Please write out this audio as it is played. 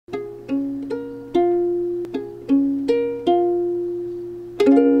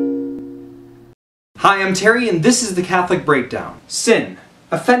Hi, I'm Terry, and this is the Catholic Breakdown. Sin.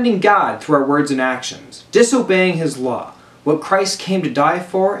 Offending God through our words and actions. Disobeying His law. What Christ came to die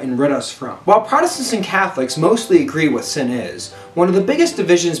for and rid us from. While Protestants and Catholics mostly agree what sin is, one of the biggest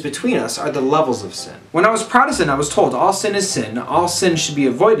divisions between us are the levels of sin. When I was Protestant, I was told all sin should be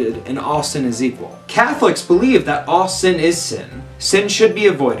avoided, and all sin is equal. Catholics believe that all sin is sin should be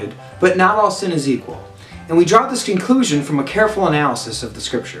avoided, but not all sin is equal. And we draw this conclusion from a careful analysis of the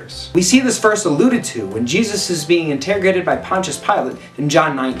scriptures. We see this first alluded to when Jesus is being interrogated by Pontius Pilate in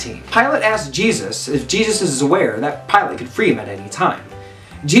John 19. Pilate asks Jesus if Jesus is aware that Pilate could free him at any time.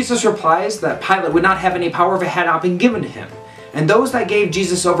 Jesus replies that Pilate would not have any power if it had not been given to him, and those that gave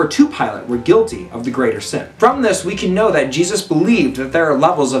Jesus over to Pilate were guilty of the greater sin. From this we can know that Jesus believed that there are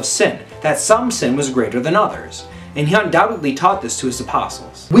levels of sin, that some sin was greater than others. And he undoubtedly taught this to his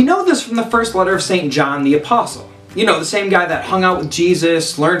apostles. We know this from the first letter of St. John the Apostle. You know, the same guy that hung out with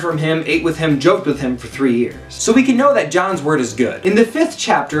Jesus, learned from him, ate with him, joked with him for 3 years. So we can know that John's word is good. In the 5th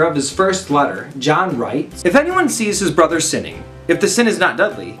chapter of his first letter, John writes, "If anyone sees his brother sinning, if the sin is not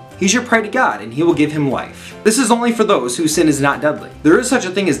deadly, he should pray to God and he will give him life. This is only for those whose sin is not deadly. There is such a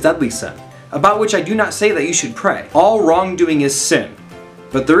thing as deadly sin, about which I do not say that you should pray. All wrongdoing is sin,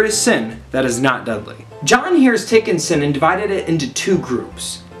 but there is sin that is not deadly." John here has taken sin and divided it into two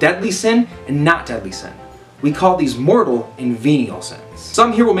groups, deadly sin and not deadly sin. We call these mortal and venial sins.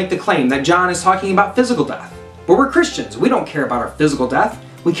 Some here will make the claim that John is talking about physical death. But we're Christians, we don't care about our physical death,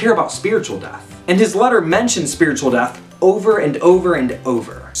 we care about spiritual death. And his letter mentions spiritual death over and over and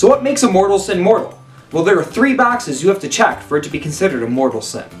over. So what makes a mortal sin mortal? Well, there are 3 boxes you have to check for it to be considered a mortal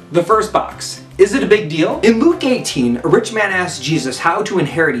sin. The first box, is it a big deal? In Luke 18, a rich man asks Jesus how to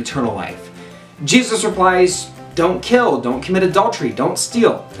inherit eternal life. Jesus replies, don't kill, don't commit adultery, don't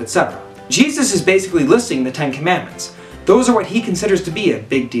steal, etc. Jesus is basically listing the 10 commandments. Those are what he considers to be a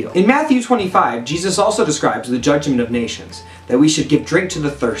big deal. In Matthew 25, Jesus also describes the judgment of nations, that we should give drink to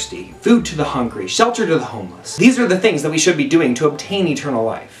the thirsty, food to the hungry, shelter to the homeless. These are the things that we should be doing to obtain eternal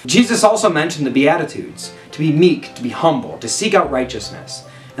life. Jesus also mentioned the Beatitudes, to be meek, to be humble, to seek out righteousness.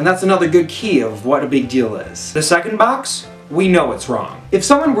 And that's another good key of what a big deal is. The second box? We know it's wrong. If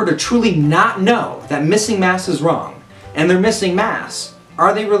someone were to truly not know that missing Mass is wrong, and they're missing Mass,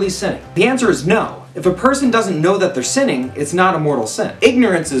 are they really sinning? The answer is no. If a person doesn't know that they're sinning, it's not a mortal sin.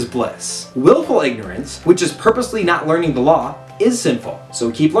 Ignorance is bliss. Willful ignorance, which is purposely not learning the law, is sinful, so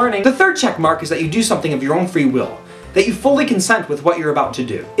keep learning. The third check mark is that you do something of your own free will, that you fully consent with what you're about to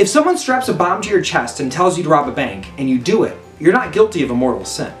do. If someone straps a bomb to your chest and tells you to rob a bank, and you do it, you're not guilty of a mortal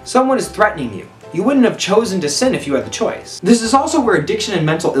sin. Someone is threatening you. You wouldn't have chosen to sin if you had the choice. This is also where addiction and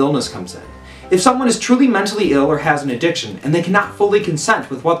mental illness comes in. If someone is truly mentally ill or has an addiction, and they cannot fully consent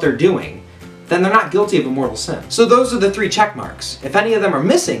with what they're doing, then they're not guilty of a mortal sin. So those are the 3 check marks. If any of them are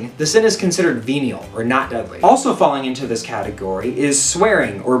missing, the sin is considered venial, or not deadly. Also falling into this category is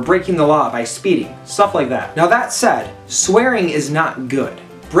swearing or breaking the law by speeding, stuff like that. Now that said, swearing is not good.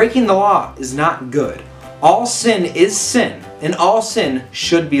 Breaking the law is not good. All sin is sin, and all sin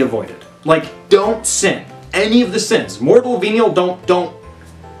should be avoided. Like, don't sin. Any of the sins. Mortal, venial, don't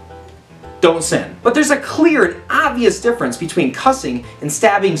sin. But there's a clear and obvious difference between cussing and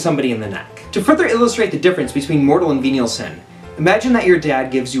stabbing somebody in the neck. To further illustrate the difference between mortal and venial sin, imagine that your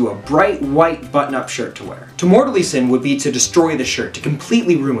dad gives you a bright white button-up shirt to wear. To mortally sin would be to destroy the shirt, to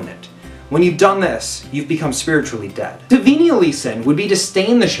completely ruin it. When you've done this, you've become spiritually dead. To venially sin would be to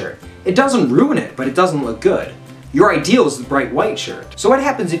stain the shirt. It doesn't ruin it, but it doesn't look good. Your ideal is the bright white shirt. So what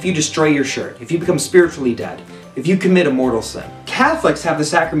happens if you destroy your shirt, if you become spiritually dead, if you commit a mortal sin? Catholics have the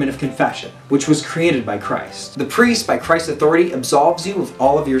sacrament of confession, which was created by Christ. The priest, by Christ's authority, absolves you of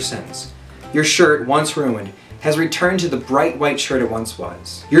all of your sins. Your shirt, once ruined, has returned to the bright white shirt it once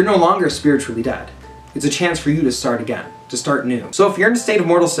was. You're no longer spiritually dead. It's a chance for you to start again, to start new. So if you're in a state of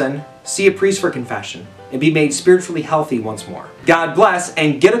mortal sin, see a priest for confession, and be made spiritually healthy once more. God bless,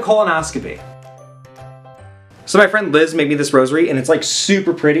 and get a colonoscopy. So my friend Liz made me this rosary, and it's like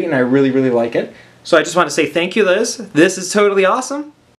super pretty, and I really, really like it. So I just want to say thank you, Liz. This is totally awesome.